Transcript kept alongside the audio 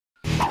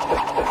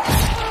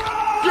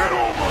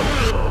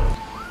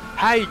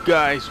Hi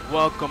guys,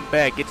 welcome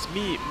back. It's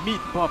me, Meat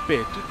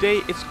Puppet.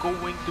 Today it's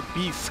going to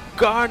be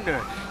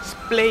Skarner,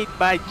 played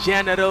by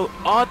General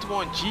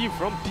TheOddOne G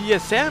from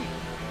DSM.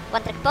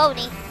 One trick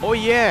pony. Oh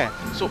yeah,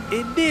 so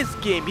in this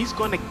game he's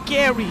gonna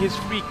carry his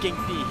freaking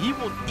team. He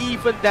won't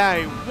even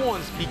die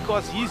once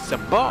because he's a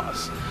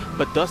boss.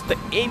 But does the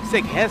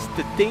insect has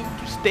the thing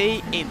to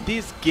stay in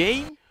this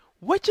game?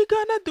 What you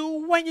gonna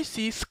do when you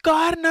see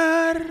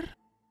Skarner?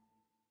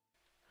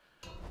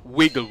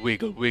 Wiggle,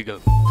 wiggle, wiggle.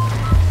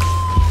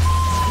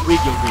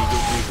 Wiggle,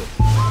 wiggle, wiggle.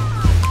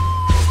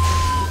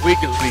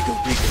 Wiggle, wiggle,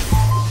 wiggle.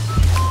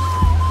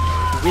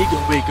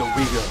 Wiggle, wiggle,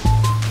 wiggle.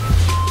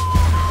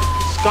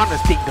 It's gonna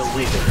sting the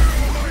wiggle.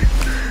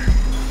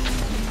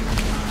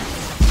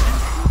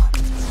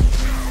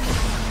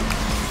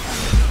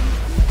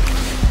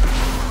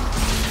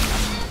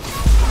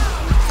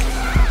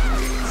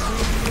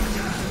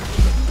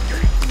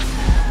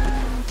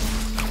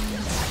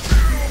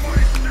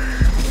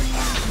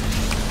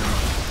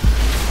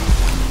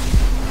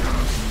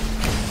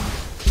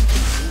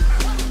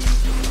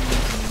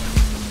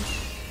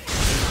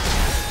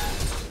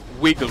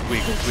 Wiggle,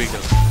 wiggle,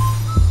 wiggle.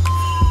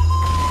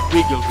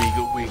 Wiggle,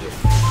 wiggle, wiggle.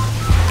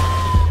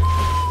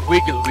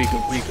 Wiggle,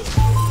 wiggle, wiggle.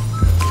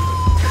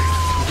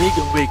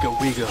 Wiggle, wiggle,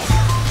 wiggle.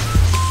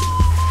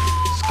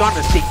 It's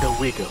gonna sting the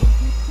wiggle.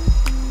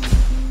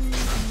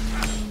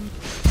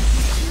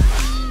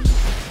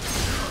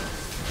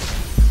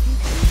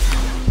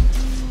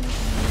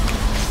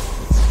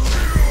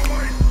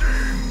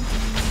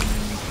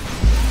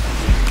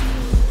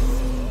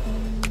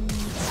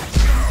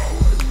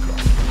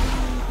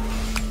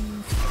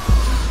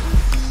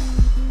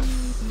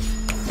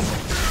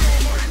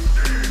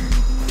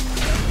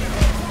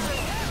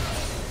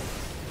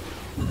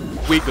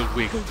 Wiggle,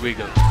 wiggle,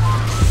 wiggle.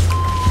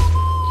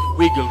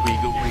 Wiggle,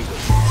 wiggle, wiggle.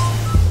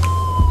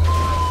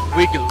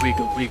 Wiggle,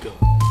 wiggle, wiggle.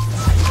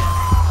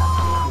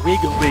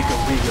 Wiggle,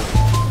 wiggle, wiggle.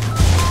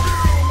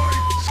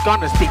 It's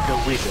gonna sting the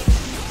wiggle.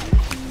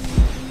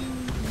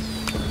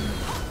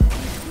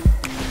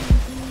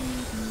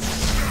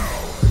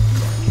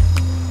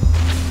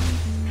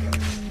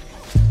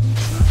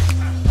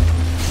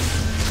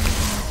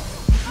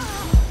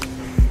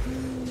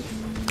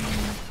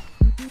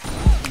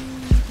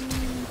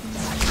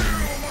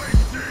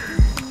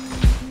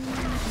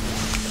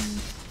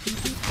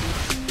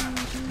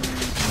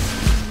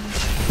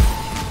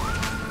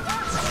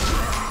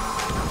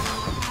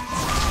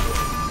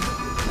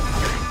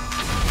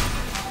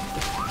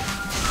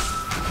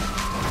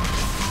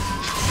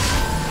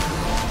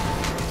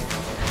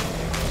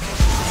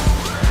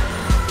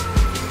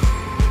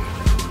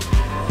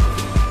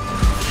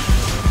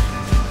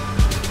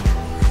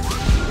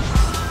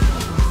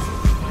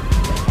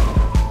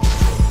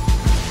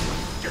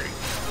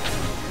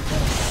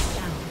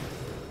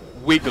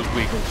 Wiggle,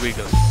 wiggle,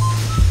 wiggle.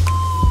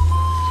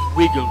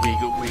 Wiggle,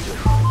 wiggle, wiggle.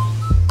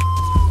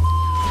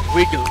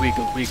 Wiggle,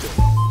 wiggle, wiggle.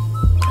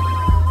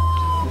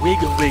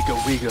 Wiggle, wiggle,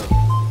 wiggle.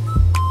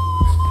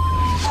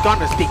 It's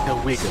gonna sting the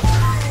wiggle.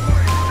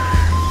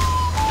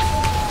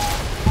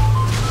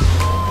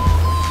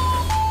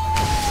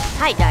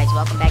 Hi guys,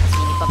 welcome back to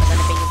me. Papa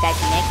gonna bring you guys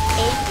the next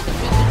 8 to the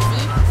freaking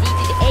Z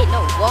to the 8. No,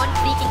 one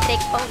freaking trick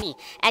pony.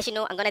 As you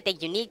know, I'm gonna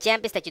take unique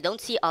champions that you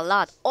don't see a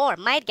lot or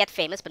might get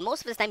famous, but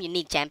most of the time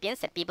unique champions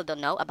that people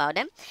don't know about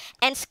them.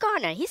 And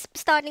Skarner, he's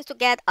starting to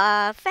get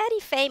very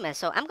famous.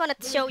 So I'm gonna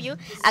show you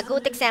a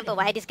good example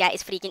why this guy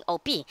is freaking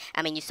OP.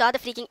 I mean, you saw the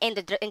freaking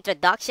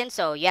introduction,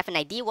 so you have an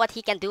idea what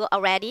he can do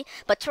already.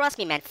 But trust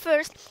me, man,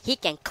 first, he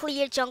can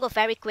clear jungle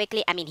very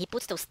quickly. I mean, he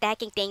puts those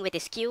stacking thing with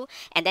his Q,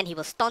 and then he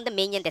will stun the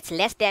minion. That's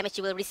less damage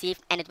you will receive,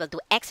 and it will do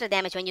extra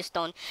damage when you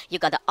stun. You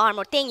got the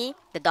armor thingy,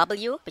 the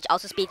W, which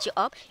also speeds you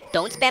up.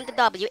 Don't spam the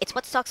W, it's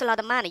what sucks a lot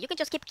of mana. You can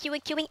just keep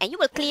queuing, and you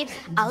will clear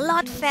a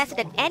lot faster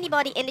than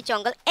anybody in the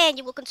jungle, and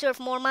you will conserve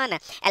more mana.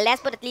 And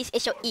last but not least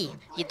is your E.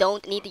 You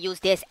don't need to use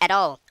this at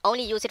all.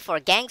 Only use it for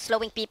gang,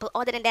 slowing people.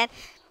 Other than that,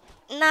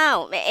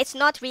 no, it's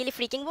not really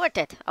freaking worth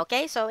it,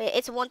 okay? So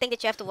it's one thing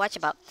that you have to watch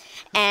about.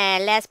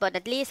 And last but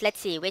not least,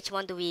 let's see, which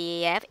one do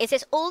we have? Is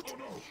his ult?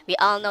 We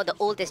all know the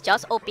ult is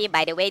just OP.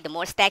 By the way, the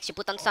more stacks you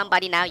put on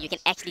somebody now, you can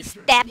actually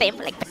stab him,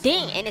 like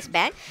ding, in his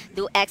back,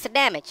 do extra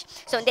damage.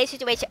 So in this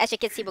situation, as you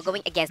can see, we're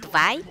going against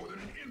Vi.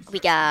 We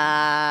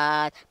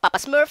got Papa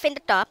Smurf in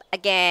the top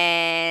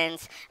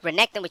against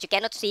Renekton, which you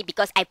cannot see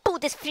because I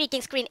put this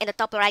freaking screen in the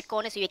top right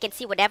corner so you can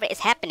see whatever is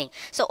happening.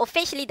 So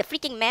officially, the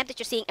freaking map that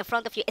you're seeing in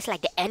front of you is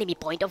like the enemy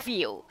point of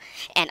view.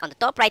 And on the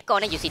top right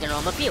corner, you see the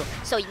normal view.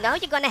 So now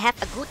you're gonna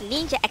have a good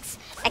ninja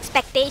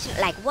expectation,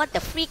 like what the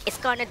freak is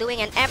Skarner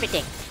doing and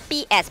everything.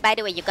 PS, by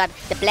the way, you got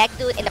the black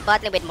dude in the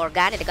bottom with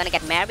Morgana. They're gonna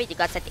get married. You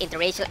got such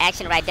interracial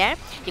action right there.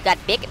 You got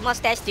big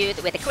mustache dude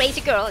with a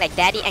crazy girl, like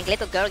daddy and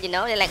little girl, you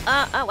know. They're like,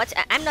 what's...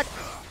 I'm not...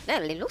 No,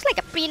 it looks like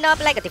a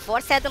prenup, like a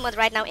divorce settlement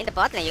right now in the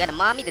bot lane. You got the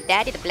mommy, the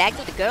daddy, the black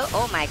dude, the girl.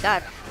 Oh my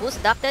god. Who's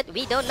adopted?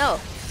 We don't know.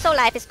 So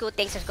life is good,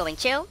 things are going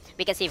chill.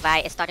 We can see Vi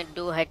is starting to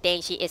do her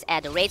thing. She is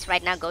at the raids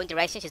right now, going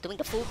direction. She's doing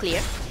the full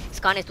clear.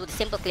 Skarner do the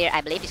simple clear,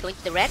 I believe. He's going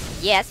to the red.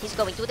 Yes, he's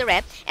going to the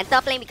red. And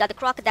top lane, we got the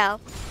Crocodile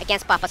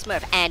against Papa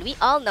Smurf. And we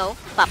all know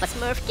Papa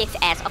Smurf kicks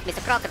ass of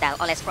Mr. Crocodile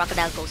unless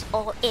Crocodile goes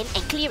all in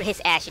and clear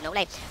his ass, you know,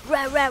 like,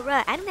 rah, rah,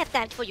 rah. I don't have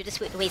time for you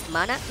to waste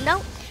mana.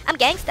 No, I'm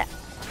gangsta.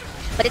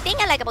 But the thing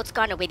I like about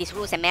Skarner with his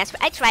rules and mastery,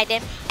 I tried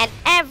them, and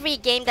every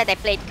game that I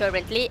played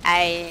currently,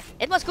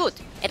 it was good.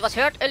 It was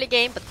hurt early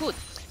game, but good.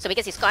 So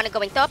because he's Skarner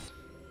going top,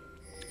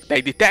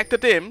 they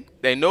detected him.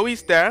 They know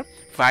he's there.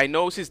 Vi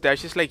knows he's there.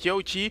 She's like,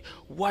 yo, G,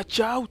 watch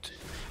out.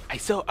 I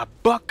saw a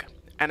bug,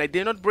 and I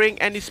did not bring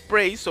any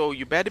spray, so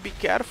you better be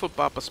careful,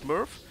 Papa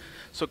Smurf.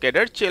 So okay,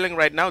 they're chilling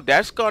right now.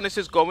 There's Skarner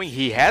is going.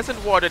 He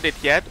hasn't watered it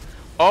yet.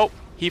 Oh,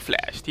 he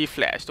flashed. He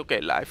flashed.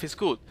 Okay, life is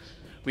good.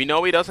 We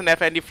know he doesn't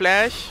have any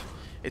flash.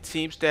 It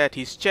seems that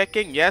he's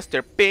checking. Yes,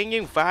 they're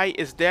pinging. Vi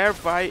is there.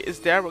 Vi is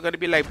there. We're gonna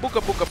be like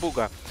booga booga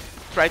booga.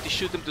 Try to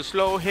shoot him to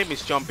slow him.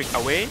 He's jumping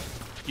away.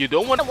 You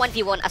don't want to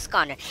 1v1 a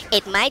Skarner.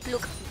 It might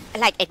look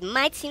like, it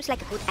might seem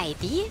like a good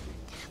idea,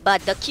 but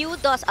the Q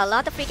does a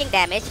lot of freaking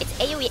damage. It's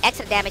AoE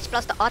extra damage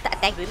plus the auto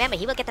attack. Remember,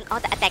 he will get an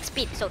auto attack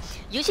speed. So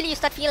usually you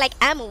start feeling like,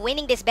 I'm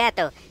winning this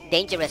battle.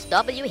 Dangerous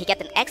W. He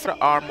get an extra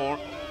armor.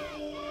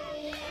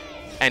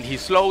 And he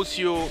slows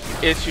you.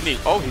 It's unique.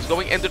 Oh, he's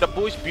going into the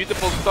bush.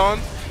 Beautiful stun.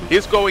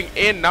 He's going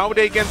in. Now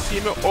they can see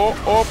me. Oh,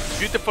 oh,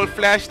 beautiful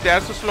flash.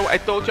 There's the slow I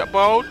told you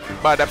about.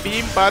 Bada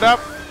beam, bada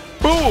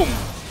boom.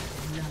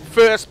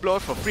 First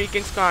blood for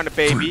freaking Skarner,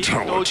 baby.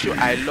 I told you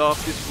I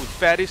love this food.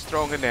 Very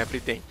strong and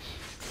everything.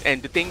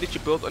 And the thing that you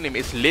build on him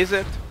is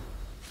Lizard.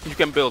 You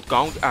can build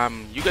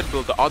you can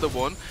build the other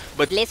one,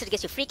 but Lizard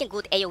gives you freaking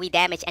good AoE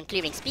damage and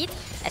clearing speed,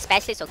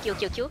 especially so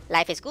Q.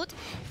 Life is good.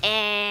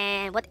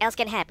 And what else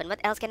can happen? What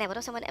else can happen? What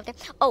else someone happen?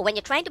 Oh, when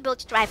you're trying to build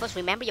Triforce,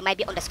 remember you might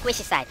be on the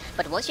squishy side.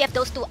 But once you have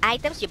those two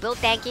items, you build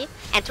tanky.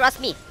 And trust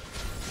me,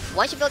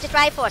 once you build your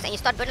Triforce and you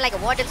start burning like a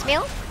Warden's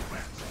Mill,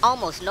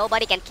 almost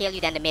nobody can kill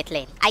you than the mid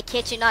lane. I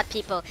kid you not,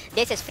 people.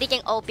 This is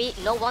freaking OP.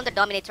 No wonder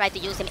Dominate tried to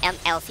use him in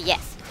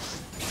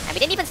LCS. And we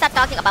didn't even start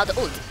talking about the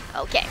ult.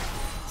 Okay.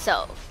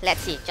 So,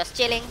 let's see. Just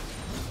chilling.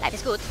 Life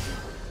is good.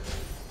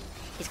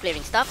 He's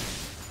clearing stuff.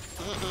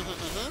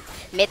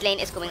 Mid lane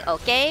is going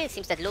okay. It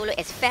seems that Lulu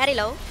is very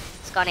low.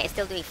 Skarner is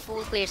still doing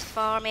full clears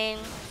farming.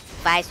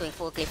 Vi is doing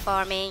full clear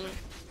farming.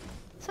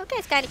 So okay,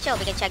 it's kind of chill.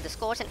 We can check the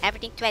scores and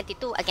everything.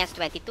 22 against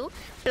 22.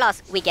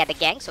 Plus, we get a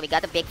gank. So we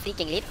got a big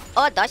freaking lead.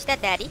 Oh, dodge that,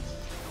 daddy.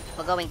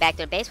 We're going back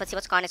to the base. Let's see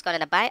what Skarner's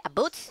gonna buy. A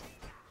boots.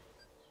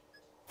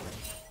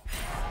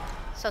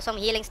 So some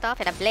healing stuff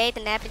and a blade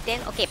and everything.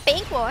 Okay,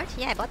 pink ward.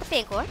 Yeah, I bought the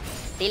pink ward.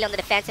 Deal on the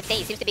defensive thing.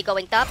 He seems to be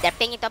going top. They're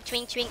pinging top.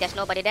 Chwing. There's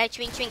nobody there.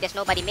 Chwing. There's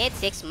nobody mid.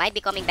 6 might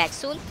be coming back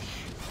soon.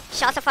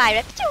 Shots of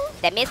fire.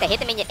 They missed. They hit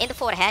the minion in the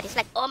forehead. He's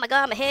like, oh my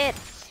god, I'm hit.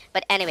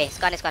 But anyway,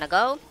 Skarner's gonna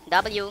go.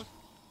 W.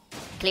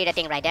 Clear that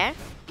thing right there.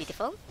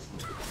 Beautiful.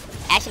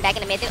 Ashen back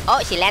in the middle.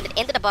 Oh, she landed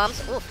into the bombs.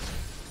 Oof.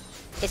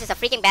 This is a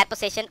freaking bad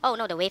position. Oh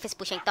no, the wave is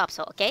pushing top.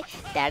 So okay,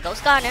 there goes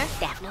Skarner.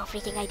 They have no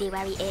freaking idea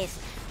where he is.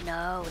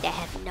 No, they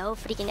have no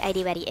freaking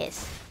idea where he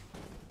is.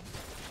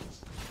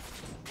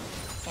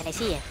 Can I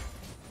see him?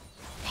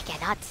 I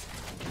cannot.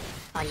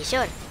 Are you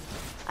sure?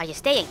 Are you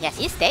staying? Yes,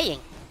 he's staying.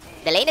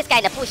 The lane is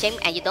kind of pushing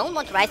and you don't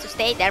want Rise to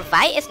stay there.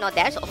 Vi is not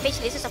there, so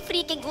officially this is a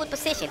freaking good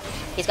position.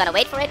 He's gonna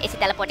wait for it. Is he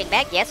teleporting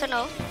back? Yes or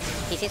no?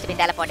 He seems to be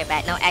teleporting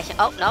back. No action.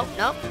 Oh,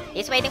 no.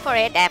 He's waiting for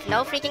it. They have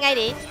no freaking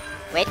idea.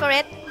 Wait for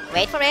it.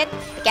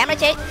 The camera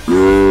change.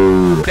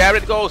 There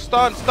it goes.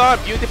 Stun.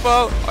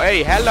 Beautiful.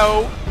 Hey,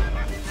 hello.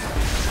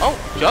 Oh,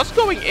 just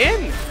going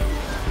in.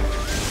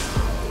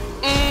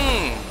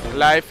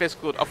 Life is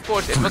good. Of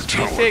course, it was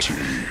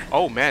 3-6.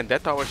 Oh man,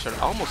 that tower shot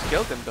almost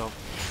killed him though.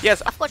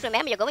 Yes. Of course,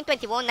 remember, you're going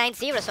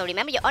 21-9-0, so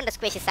remember you're on the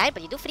squishy side,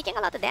 but you do freaking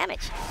a lot of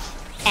damage.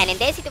 And in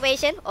this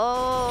situation,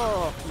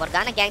 oh,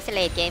 Morgana ganks the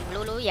late game.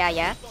 Lulu,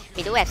 yeah.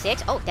 We do have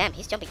 6. Oh, damn,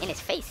 he's jumping in his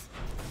face.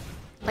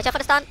 Watch out for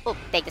the stun. Oh,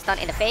 take the stun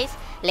in the face.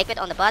 Liquid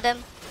on the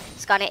bottom.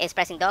 Skarner is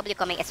pressing W,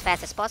 coming as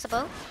fast as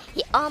possible.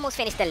 He almost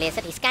finished the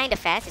lizard. He's kind of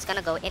fast. He's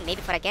gonna go in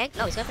maybe for a gank.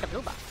 No, he's going for the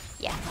blue buff.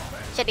 Yeah,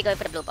 should be going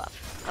for the blue buff.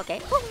 Okay.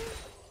 Boom.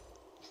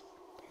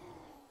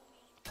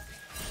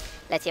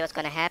 Let's see what's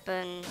gonna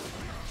happen.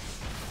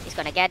 He's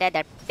gonna get that.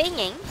 They're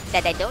pinging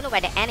that they don't know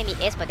where the enemy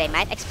is, but they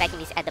might expect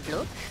he's at the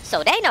blue.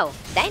 So they know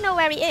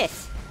where he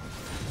is.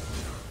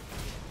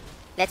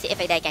 Let's see if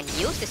they can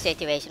use the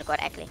situation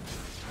correctly.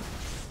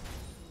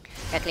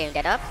 They're clearing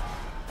that up.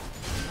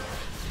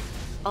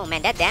 Oh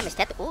man, that damage,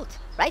 that ult.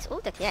 Rise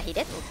ulted, yeah, he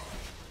did ult.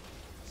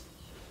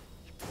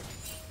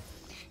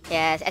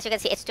 Yes, as you can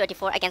see, it's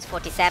 34 against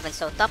 47,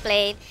 so top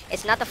lane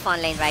is not a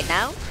fun lane right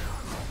now.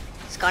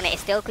 Skarner is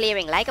still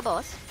clearing like a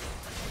boss.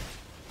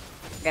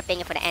 They're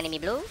pinging for the enemy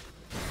blue.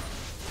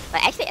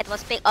 But actually, it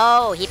was ping.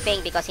 Oh, he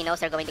pinged because he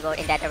knows they're going to go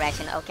in that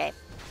direction. Okay.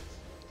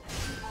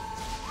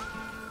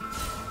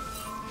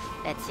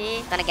 Let's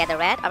see. Gonna get the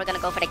red. Are we gonna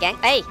go for the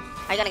gank? Hey!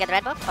 Are you gonna get the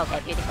red buff?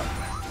 Okay, beautiful.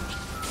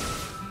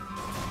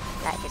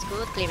 Life is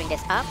good. Clearing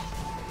this up.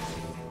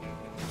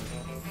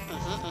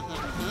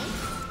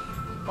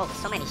 Whoa,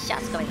 so many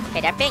shots going.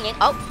 Okay, they're pinging.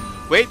 Oh!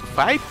 Wait,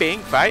 Vi ping.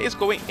 Vi is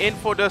going in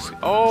for this.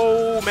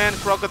 Oh man,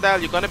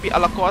 Crocodile, you're gonna be a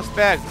la cost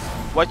back.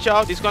 Watch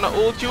out, he's gonna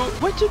ult you.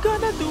 What you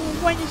gonna do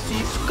when you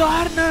see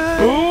Skarner?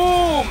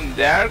 Boom!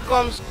 There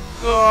comes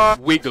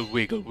Wiggle,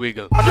 wiggle,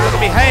 wiggle. Look at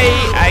me. Hey,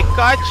 I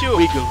caught you.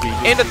 Wiggle,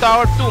 wiggle. In the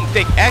tower, Doom.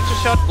 Take extra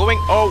shot going.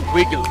 Oh,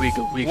 wiggle,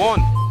 wiggle, wiggle. 1,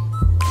 2,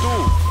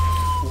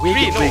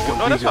 3.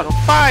 No, that's not.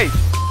 5,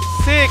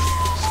 6,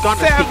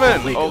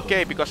 7.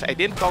 Okay, because I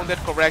didn't count that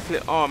correctly.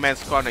 Oh man,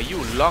 Skarner, you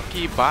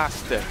lucky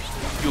bastard.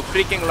 You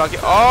freaking lucky.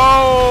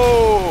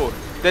 Oh!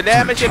 The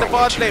damage in the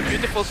bot lane.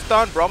 Beautiful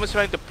stun. Brom is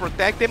trying to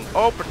protect him.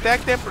 Oh,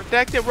 protect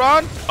him,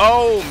 run.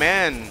 Oh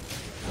man.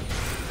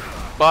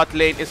 Bot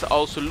lane is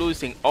also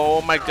losing.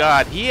 Oh my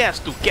god. He has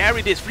to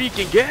carry this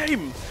freaking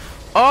game.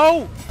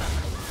 Oh!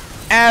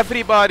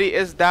 Everybody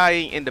is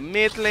dying in the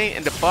mid lane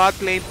and the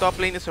bot lane. Top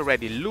lane is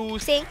already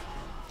losing.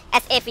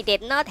 As if he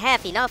did not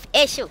have enough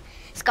issue.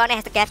 Skarner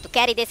has to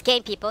carry this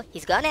game, people.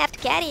 He's gonna have to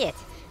carry it.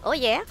 Oh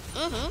yeah.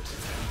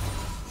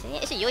 See,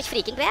 it's a huge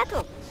freaking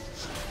battle.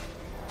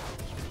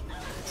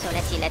 So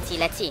let's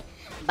see.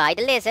 Buy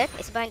the lizard.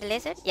 Is he buying the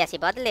lizard? Yes, he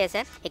bought the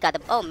lizard. He got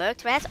the Merc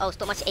Thresh. Oh,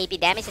 so much AP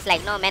damage. It's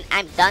like, no man,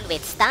 I'm done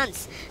with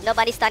stuns.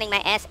 Nobody's stunning my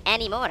ass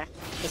anymore.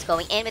 He's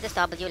going in with his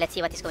W. Let's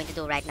see what he's going to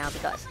do right now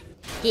because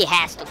he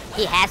has to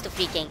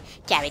freaking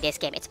carry this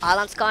game. It's all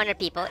on Skarner,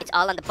 people. It's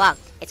all on the bug.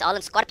 It's all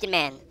on Scorpion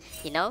Man.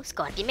 You know,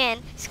 Scorpion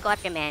Man.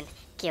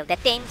 Kill that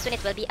thing, soon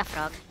it will be a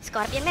frog.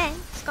 Scorpion Man.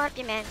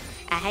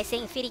 I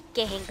sing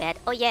freaking bad.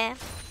 Oh yeah.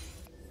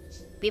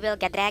 We will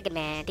get Dragon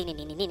Man.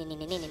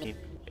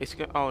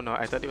 Oh no,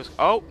 I thought it was.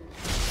 Oh,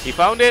 he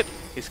found it.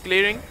 He's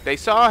clearing. They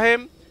saw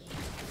him.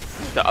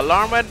 The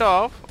alarm went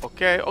off.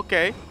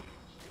 Okay.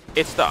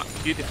 It's done.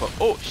 Beautiful.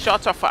 Oh,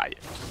 shots are fired.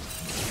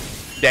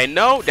 They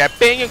know they're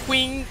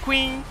pinging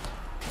Queen.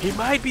 He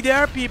might be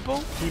there,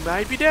 people. He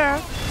might be there.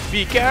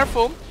 Be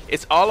careful.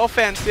 It's all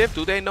offensive.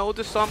 Do they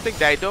notice something?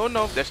 They don't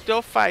know. They're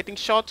still fighting.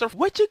 Shots are.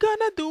 What you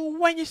gonna do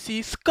when you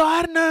see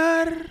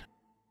Skarner?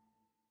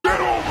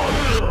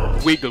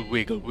 Wiggle.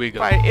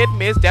 Right, it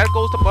missed. There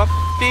goes the buff.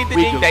 Ding.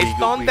 They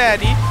stunned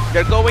Daddy.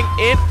 They're going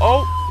in.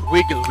 Oh,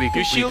 wiggle.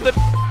 You shielded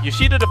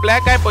the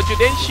black guy, but you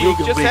didn't shield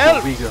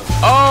yourself.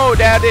 Oh,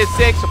 that is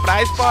sick.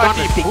 Surprise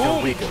party.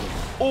 Boom.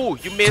 Oh,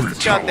 you missed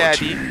the shot,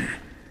 Daddy.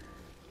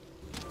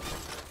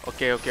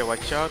 Okay.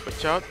 Watch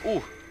out.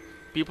 Ooh,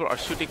 people are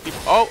shooting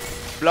people. Oh,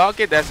 block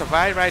it. There's a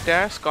Vi right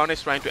there. Skarner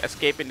is trying to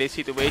escape in this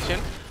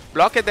situation.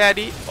 Block it,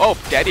 Daddy. Oh,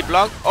 Daddy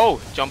blocked. Oh,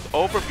 jumped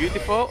over.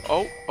 Beautiful.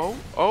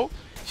 Oh.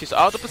 She's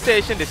out of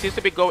position. They seems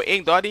to be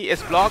going. Dottie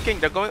is blocking.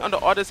 They're going on the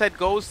other side.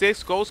 Goes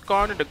this. Goes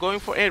Skarner. They're going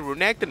for it.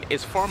 Renekton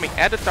is forming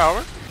at the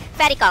tower.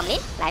 Very calmly.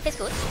 Life is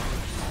good.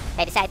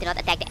 They decide to not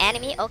attack the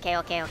enemy. Okay.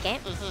 Oh,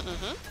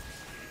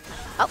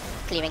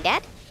 clearing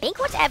that. Pink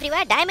wards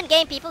everywhere. Diamond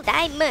game, people.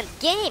 Diamond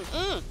game.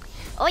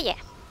 Oh yeah.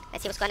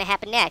 Let's see what's gonna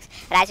happen next.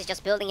 Ryze is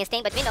just building his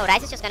thing, but we know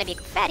Ryze is just gonna be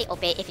very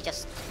OP if he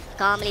just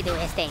calmly do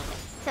his thing.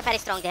 It's a very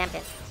strong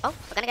dampen. Oh,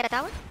 we're gonna get a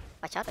tower.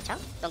 Watch out.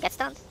 Don't get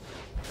stunned.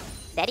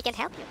 Daddy can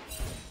help you.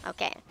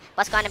 Okay.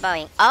 What's Skarner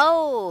going?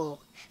 Oh!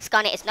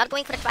 Skarner is not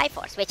going for the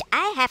Triforce, which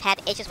I have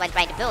had issues when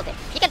trying to build it.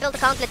 You can build the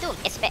Gauntlet too.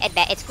 It's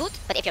good,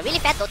 but if you're really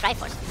fat, go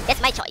Triforce.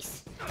 That's my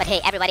choice. But hey,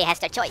 everybody has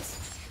their choice.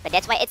 But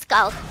that's why it's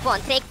called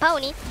One Trick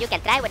Pony. You can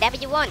try whatever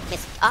you want.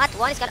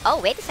 TheOddOne is gonna... Oh,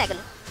 wait a second.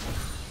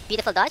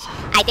 Beautiful dodge.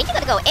 I think you're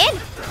gonna go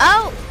in.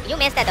 Oh, you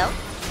missed that though.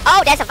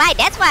 Oh, there's a fight.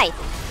 That's why.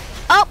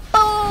 Oh,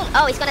 boom.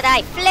 Oh, he's gonna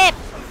die. Flip.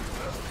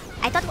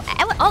 I thought...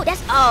 Oh,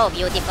 that's... Oh,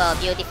 beautiful.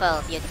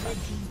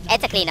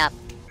 It's a cleanup.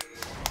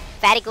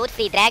 Very good,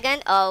 free dragon.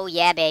 Oh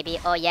yeah, baby.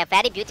 Oh yeah,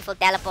 very beautiful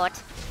teleport.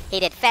 He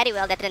did very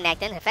well, that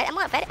Renekton.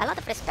 A lot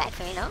of respect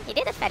for him, you know. He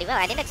did it very well.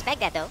 I didn't expect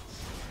that though.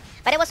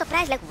 But I was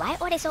surprised, like, why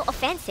are they so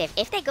offensive?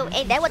 If they go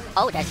in, they would...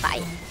 Oh, there's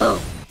fire. Boom.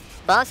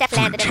 Bombs have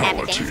landed and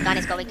everything. Skarner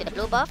is going to the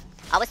blue buff.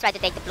 I always try to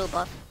take the blue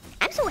buff.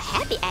 I'm so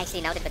happy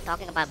actually now that we're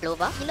talking about blue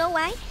buff. You know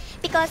why?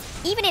 Because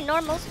even in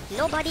normals,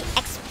 nobody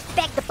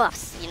expect the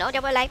buffs. You know, they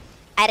were like,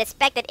 I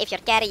respect that if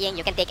you're carrying,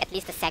 you can take at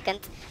least a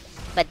second.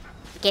 But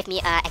give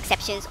me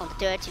exceptions on the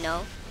third, you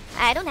know.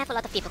 I don't have a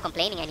lot of people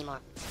complaining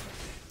anymore.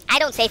 I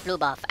don't save blue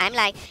buff. I'm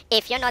like,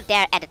 if you're not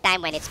there at the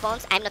time when it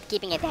spawns, I'm not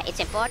keeping it there. It's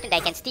important, I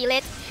can steal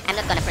it. I'm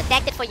not gonna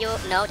protect it for you.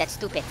 No, that's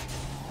stupid.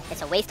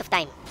 It's a waste of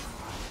time.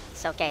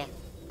 It's okay.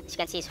 As you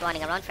can see, he's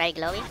running around, very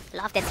glowy.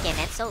 Love that skin,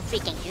 that's so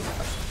freaking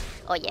beautiful.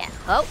 Oh yeah.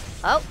 Oh.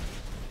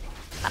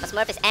 Papa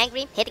Smurf is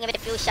angry, hitting him with a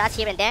few shots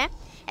here and there.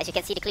 As you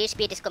can see, the clear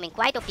speed is coming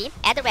quite OP.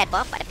 Add the red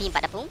buff, bada beam,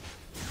 bada boom.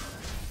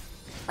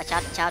 Watch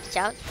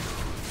out.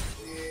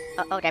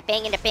 Oh, they're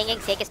pinging.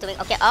 Zeke is doing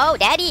okay. Oh,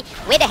 Daddy,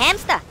 with the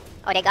hamster.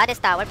 Oh, they got his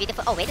tower.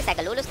 Beautiful. Oh, wait a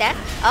second. Lulu's there.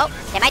 Oh,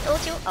 they might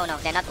ult you. Oh, no,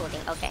 they're not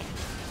ulting. Okay.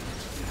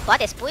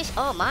 Bot is pushed.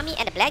 Oh, mommy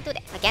and the black dude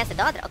against the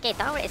daughter. Okay,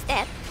 tower is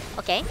dead.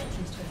 Okay.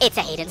 It's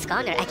a hidden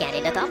Skarner again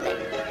in the top lane.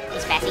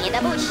 He's passing in the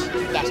bush.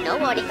 There's no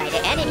warning by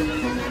the enemy.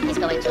 He's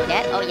going through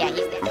that. Oh, yeah,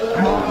 he's dead.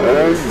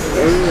 Bye-bye.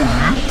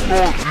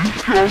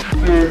 I got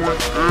you.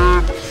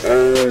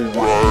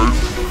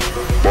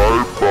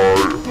 Let's for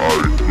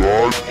the win.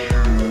 Oh,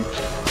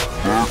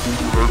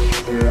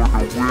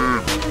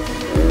 man.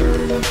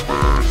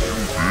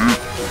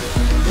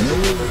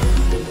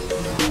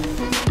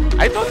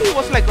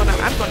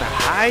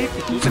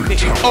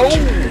 Oh!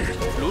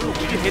 Lulu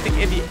really hitting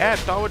in the air.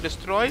 Tower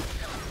destroyed.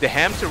 The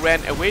hamster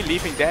ran away,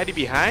 leaving Daddy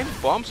behind.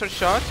 Bombs are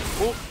shot.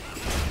 Oh.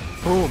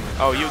 Boom.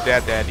 Oh, you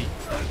dead, Daddy.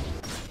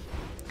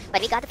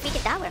 But we got the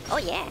freaking tower. Oh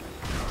yeah.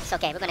 It's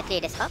okay, we're gonna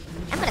clear this up.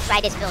 I'm gonna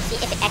try this build, see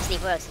if it actually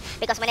works.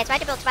 Because when I try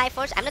to build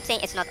Triforce, I'm not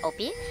saying it's not OP,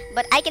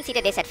 but I can see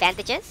the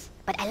disadvantages.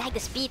 But I like the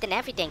speed and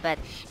everything. But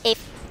if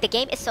the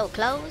game is so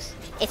close,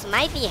 it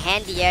might be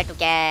handier to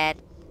get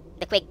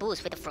the quick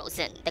boost with the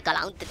Frozen, the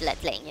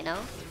Gauntlet lane, you know?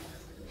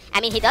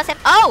 I mean, he does have...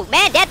 Oh,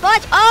 man, that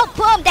botch! Oh,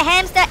 boom, the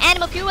hamster,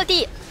 animal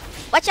cruelty!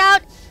 Watch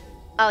out!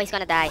 Oh, he's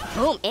gonna die.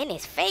 Boom, in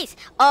his face.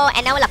 Oh,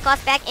 and now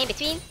Lacoste back in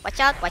between. Watch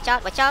out, watch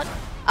out, watch out.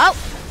 Oh,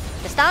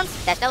 the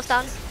stuns. There's no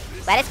stuns.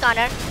 Where is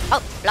Skarner?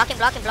 Oh, blocking,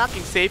 blocking,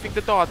 blocking. Saving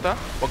the daughter.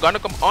 We're gonna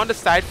come on the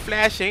side,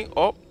 flashing.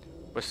 Oh,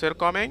 we're still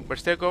coming. We're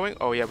still going.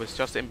 Oh, yeah, we're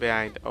just in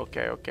behind.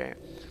 Okay, okay.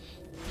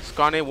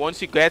 Skarner, once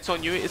he gets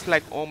on you, it's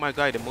like, oh my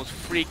god, the most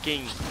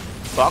freaking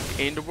bug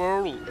in the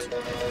world.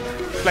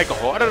 It's like a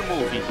horror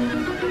movie.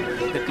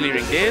 They're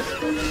clearing this.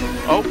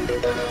 Oh,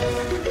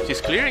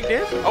 she's clearing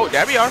this. Oh,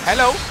 there we are.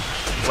 Hello.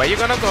 Where you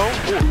gonna go?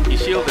 Oh, he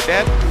shielded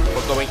that.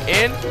 We're going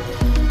in.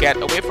 Get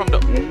away from the...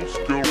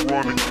 Still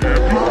running in.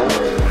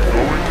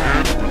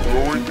 We're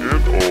going in.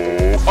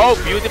 Oh. Oh,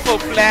 beautiful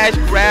flash.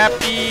 Grab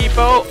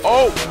people.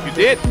 Oh, you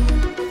did.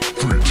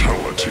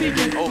 Fatality.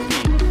 Freaking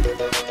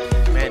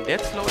OP. Man,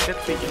 that's slow. That's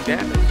freaking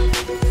damage.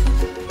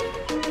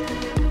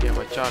 Yeah,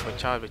 watch out,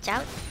 watch out, watch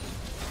out.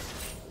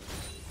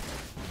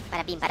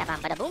 Bada beam, bada bam,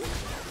 bada boom.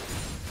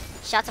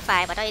 Shots of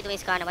fire. What are you doing,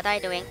 Skarner? What are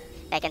you doing?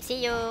 I can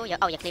see you.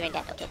 Oh, you're clearing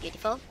that. Okay,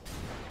 beautiful.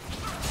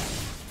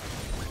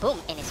 Boom,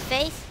 in his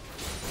face.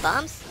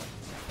 Bombs.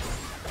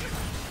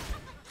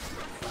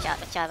 Watch out,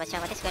 watch out, watch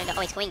out. What is going on?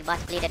 Oh, it's going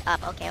bot, bleed it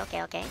up. Okay,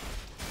 okay, okay.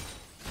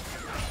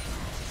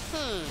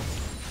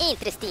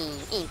 Interesting,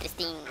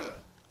 interesting.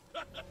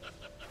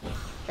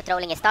 The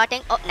trolling is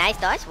starting. Oh, nice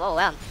dodge. Whoa,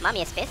 well,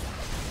 mommy is pissed.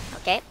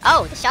 Okay.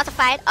 Oh, the shots are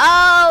fired.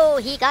 Oh,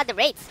 he got the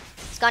raids.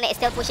 Skarner is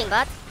still pushing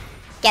bot.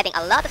 Getting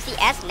a lot of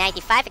CS.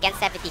 95 against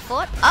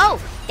 74.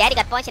 Oh, Daddy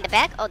got points in the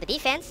back. Oh, the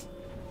defense.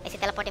 Is he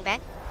teleporting back?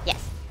 Yes.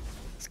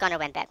 Skarner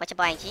went back. Watch your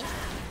boy, G.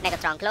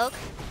 Negatron cloak.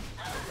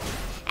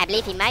 I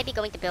believe he might be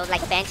going to build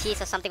like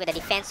Banshees or something with a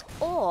defense.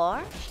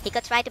 Or he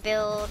could try to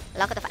build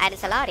Locket of Iron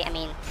Salari. I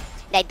mean,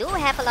 they do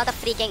have a lot of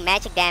freaking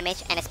magic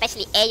damage. And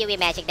especially AoE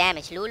magic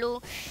damage. Lulu,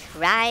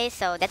 Rise.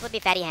 So that would be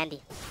very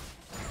handy.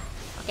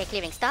 Okay,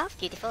 clearing stuff.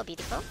 Beautiful,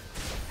 beautiful.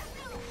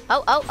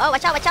 Oh, oh, oh.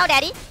 Watch out,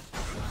 Daddy.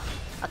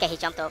 Okay, he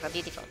jumped over.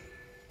 Beautiful.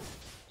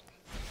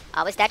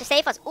 Always there to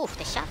save us. Oof,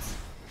 the shots.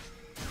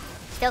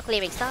 Still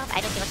clearing stuff.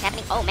 I don't see what's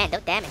happening. Oh man, no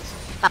damage.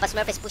 Papa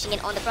Smurf is pushing in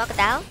on the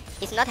crocodile.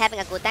 He's not having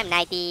a good time.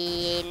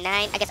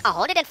 99. I guess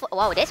 104.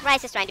 Whoa, this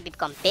Rise is trying to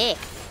become big.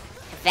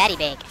 Very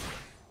big.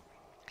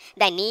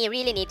 They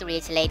really need to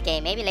reach late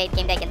game. Maybe late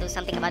game they can do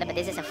something about it, but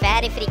this is a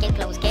very freaking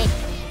close game.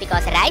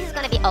 Because Rise is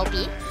gonna be OP.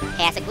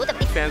 He has a good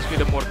defense with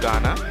the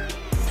Morgana.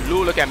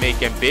 Lulu can make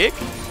him big.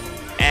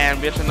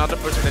 And there's another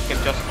person that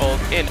can just ult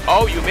in.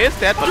 Oh, you missed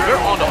that, but we're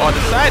on the other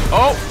side.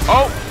 Oh,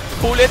 oh.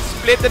 Bullets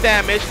split the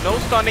damage. No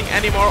stunning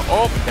anymore.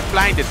 Oh,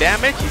 applying the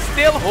damage. He's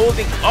still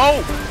holding.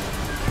 Oh,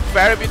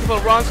 very beautiful.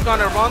 Run,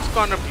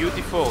 Skarner,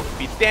 beautiful.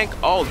 We tank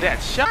all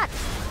that shot.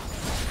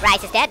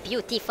 Rise is dead.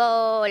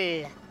 Beautiful.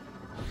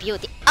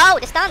 Beauty. Oh,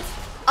 the stuns.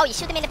 Oh, you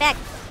shoot him in the back.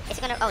 Is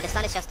he gonna... Oh, the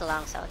stun is just too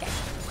long, so okay.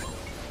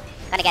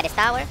 Gonna get his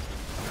tower.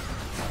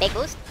 Big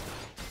boost.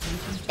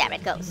 There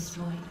it goes.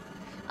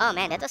 Oh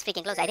man, that was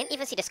freaking close. I didn't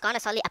even see the Skarner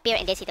suddenly appear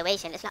in this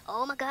situation. It's like,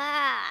 oh my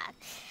god.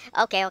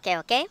 Okay, okay,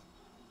 okay.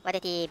 What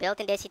did he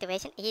build in this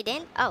situation? He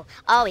didn't? Oh.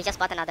 Oh, he just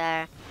bought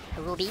another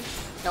ruby.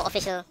 No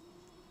official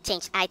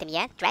changed item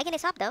yet. Dragon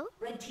is up though.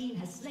 Red team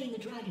has slain the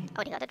dragon.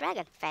 Oh, they got the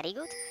dragon. Very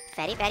good.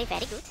 Very, very,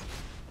 very good.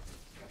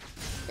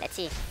 Let's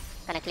see.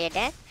 Gonna clear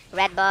that.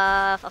 Red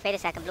buff. Oh, wait a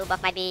second. Blue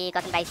buff might be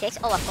gotten by 6.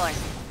 Oh, of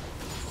course.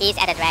 He's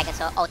at a dragon,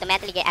 so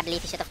automatically I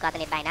believe he should have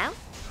gotten it by now.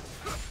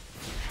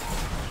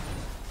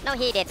 No,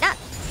 he did not.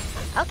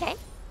 Okay.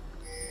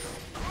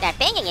 They're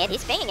pinging it.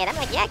 He's pinging it. I'm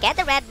like, yeah, get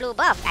the red blue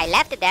buff. I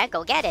left it there.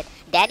 Go get it.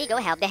 Daddy, go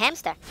help the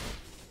hamster.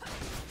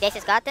 This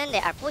is gotten. They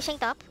are pushing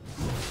top.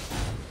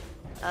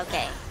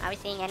 Okay. Are we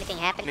seeing anything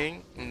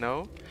happening?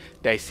 No.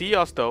 They see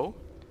us though.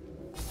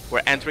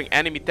 We're entering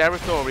enemy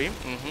territory.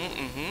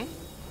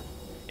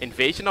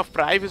 Invasion of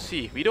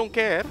privacy. We don't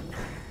care.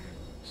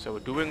 So we're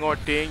doing our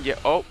thing. Yeah.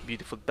 Oh,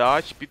 beautiful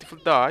dodge. Beautiful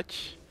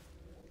dodge.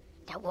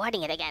 They're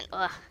warding it again.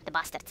 Ugh, the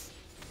bastards.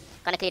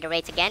 Gonna clear the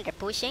raids again. They're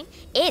pushing.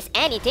 Is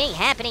anything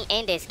happening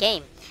in this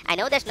game? I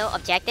know there's no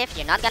objective.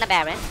 You're not gonna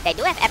Baron. They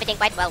do have everything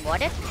quite well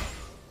warded.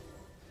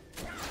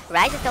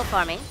 Rise is still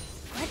farming.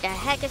 What the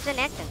heck is the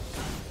Necton?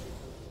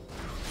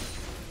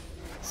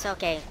 So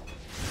okay.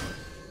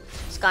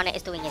 Skarner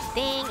is doing his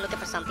thing. Looking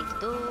for something to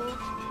do.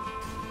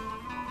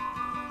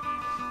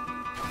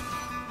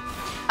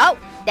 Oh!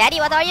 Daddy,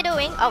 what are you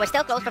doing? Oh, we're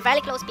still close. We're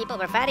very close, people.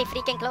 We're very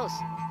freaking close.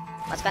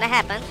 What's gonna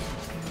happen?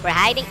 We're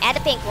hiding at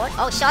the pink ward.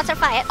 Oh, shots are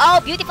fired. Oh,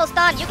 beautiful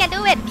stun. You can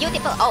do it.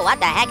 Beautiful. Oh, what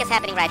the heck is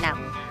happening right now?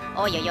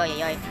 Oi, oi, oi,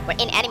 oi, oi. We're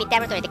in enemy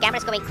territory. The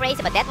camera's going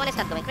crazy, but that one is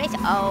not going crazy.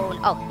 Oh,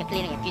 oh, you're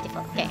clearing it.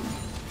 Beautiful. Okay.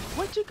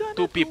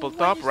 Two people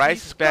top.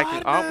 Rice is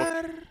backing up.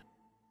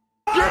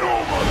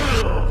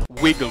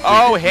 Wiggle,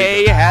 Oh,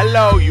 hey,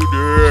 hello, you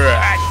there.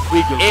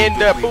 wiggle, In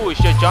the bush,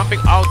 you're jumping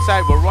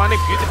outside. We're running.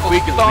 Beautiful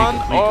Wiggle, stun.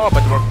 wiggle, wiggle. Oh,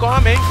 but we're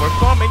coming. We're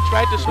coming.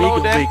 Try to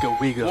slow Wiggle, them. wiggle,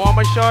 wiggle.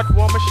 Warmer shot.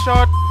 Warmer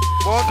shot.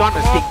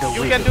 Skarner, stick the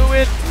You wiggle. can do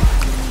it.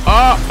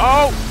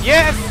 Oh,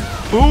 yes.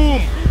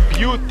 Boom.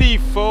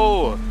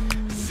 Beautiful.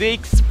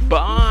 6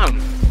 bomb.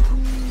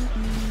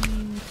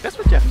 That's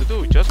what you have to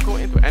do. Just go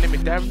into enemy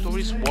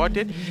territory, swat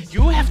it.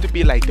 You have to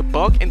be like the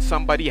bug in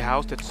somebody's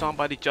house that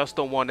somebody just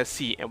don't want to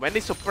see. And when they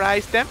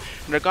surprise them,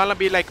 they're gonna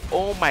be like,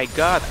 oh my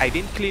god, I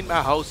didn't clean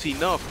my house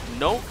enough.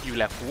 No, you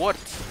left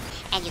warts.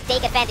 And you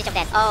take advantage of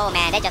that. Oh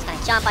man, they're just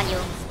gonna jump on you.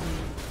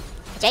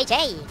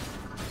 JJ.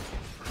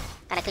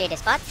 Gonna clear the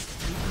spot.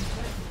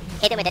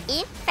 Hit him with an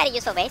E. Very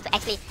useful way to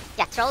actually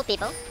troll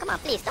people. Come on,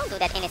 please don't do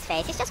that in his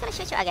face. He's just gonna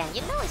shoot you again.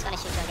 You know he's gonna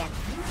shoot you again.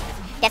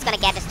 That's gonna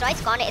get destroyed.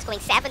 Skarner is going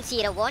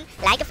 7-0-1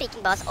 like a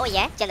freaking boss. Oh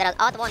yeah,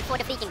 TheOddOne for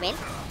the freaking win.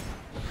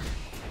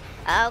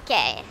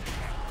 Okay.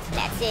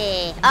 Let's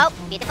see. Oh,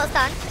 beautiful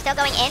stun. We're still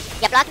going in.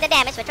 You're blocking the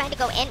damage. We're trying to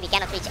go in. We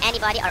cannot reach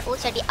anybody. Our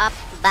ult should be up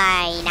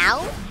by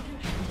now.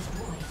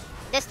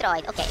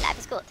 Destroyed. Okay, life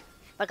is good.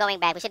 We're going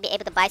back. We should be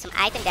able to buy some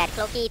item, that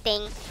cloaky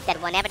thing, that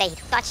whenever they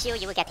touch you,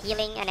 you will get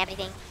healing and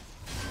everything.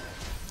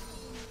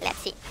 Let's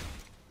see.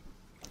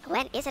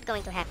 When is it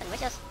going to happen? We're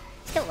just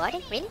still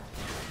warding? Really?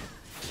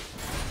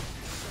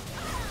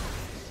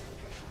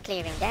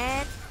 Clearing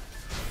that.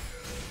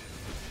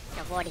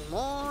 They're warding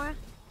more.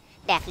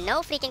 They have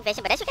no freaking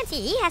vision, but as you can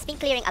see, he has been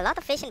clearing a lot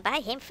of vision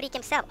by him freak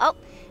himself. Oh!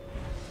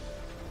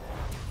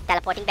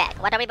 Teleporting back.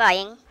 What are we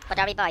buying? What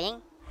are we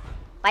buying?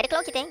 Buy the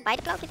cloaky thing. Buy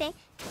the cloaky thing.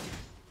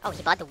 Oh,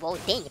 he bought the whole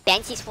thing.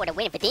 Banshees for the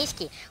win.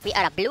 Vadinsky. We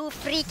are a blue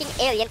freaking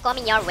alien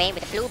coming your way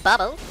with a blue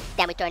bubble.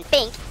 Then we turn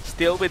pink.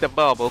 Still with the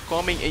bubble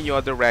coming in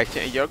your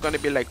direction, and you're gonna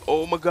be like,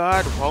 oh my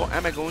god, how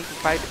am I going to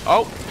fight?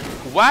 Oh,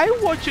 why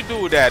would you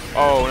do that?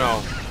 Oh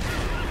no.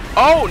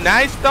 Oh,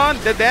 nice stun.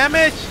 The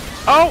damage.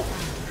 Oh.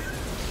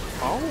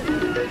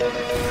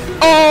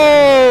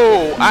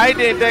 Oh, I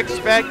didn't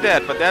expect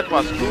that, but that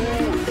was cool.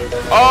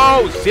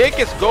 Oh, Zig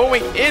is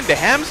going in. The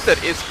hamster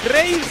is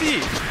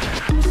crazy.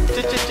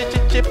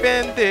 Chip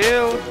and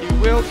Dale, he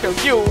will kill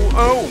you.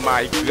 Oh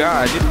my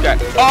god, this guy.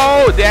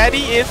 Oh,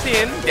 Daddy is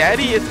in.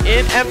 Daddy is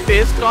in, and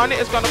Fizz Skarner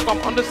is gonna come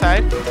on the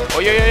side. Oh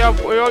yeah.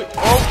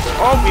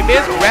 Oh, we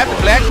missed. Grab the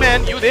black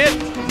man. You did.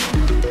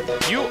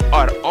 You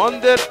are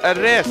under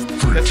arrest.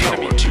 That's gonna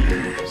be.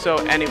 So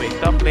anyway,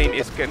 top lane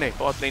is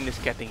bot lane is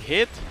getting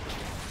hit.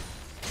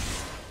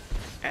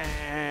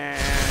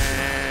 And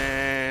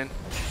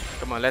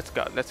come on, let's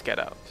go. Let's get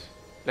out.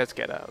 Let's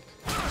get out.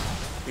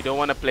 We don't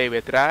want to play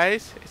with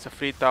Rice. It's a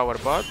free tower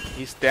bot.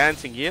 He's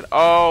dancing here.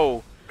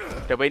 Oh,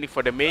 they're waiting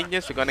for the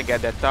minions. They're gonna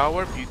get that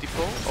tower.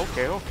 Beautiful.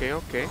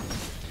 Okay.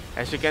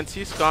 As you can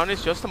see, Skarner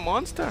is just a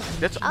monster.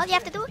 That's all you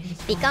have to do.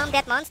 Become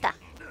that monster.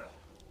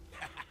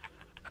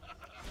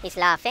 He's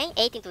laughing.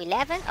 18 to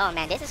 11. Oh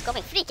man, this is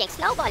going freaking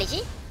snowball,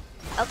 G.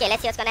 Okay,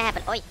 let's see what's gonna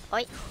happen. Oi.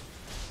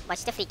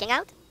 Watch the freaking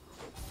out.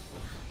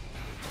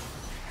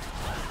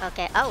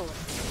 Okay. Oh.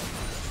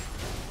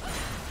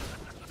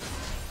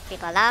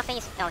 People are laughing.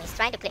 No, he's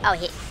trying to clear. Oh,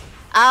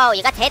 oh,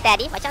 you got hit,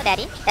 Daddy. Watch out,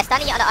 Daddy. They're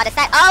stunning you on the other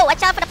side. Oh,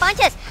 watch out for the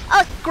punches.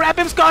 Oh, grab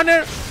him,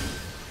 Skarner.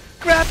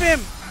 Grab him.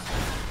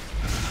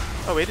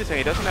 Oh, wait a second.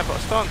 He doesn't have a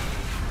stun.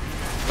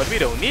 But we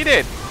don't need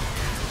it.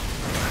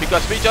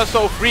 Because we just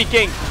so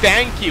freaking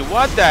tanky.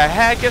 What the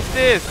heck is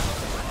this?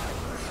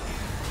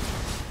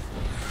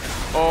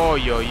 Oh,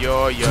 yo.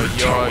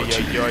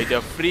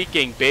 The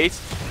freaking base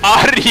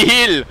are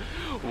real.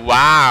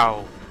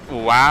 Wow.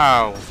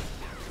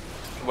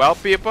 Well,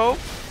 people,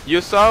 you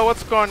saw what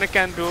Skarner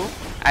can do.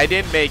 I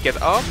didn't make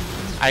it up.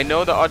 I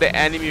know the other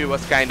enemy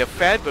was kind of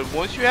fat, but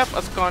once you have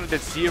a Skarner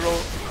that's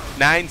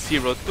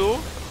 0902,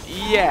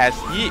 yes,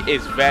 he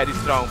is very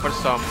strong for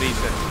some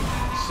reason.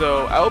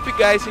 So I hope you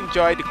guys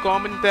enjoyed the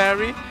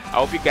commentary. I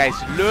hope you guys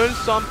learned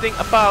something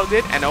about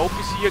it, and I hope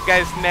to see you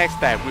guys next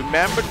time.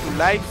 Remember to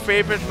like,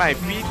 favorite my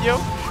video,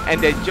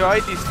 and enjoy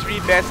these 3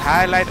 best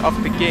highlights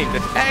of the game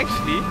that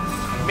actually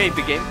made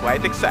the game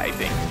quite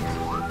exciting.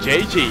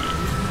 JG.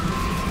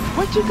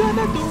 What you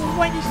gonna do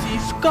when you see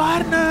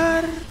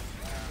Skarner?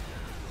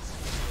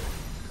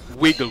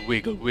 Wiggle.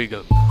 Wiggle.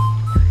 Wiggle.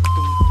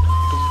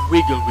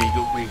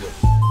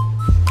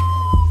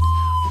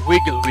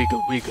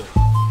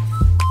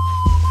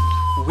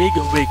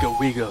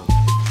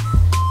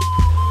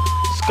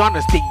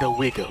 Skarner sting the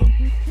wiggle.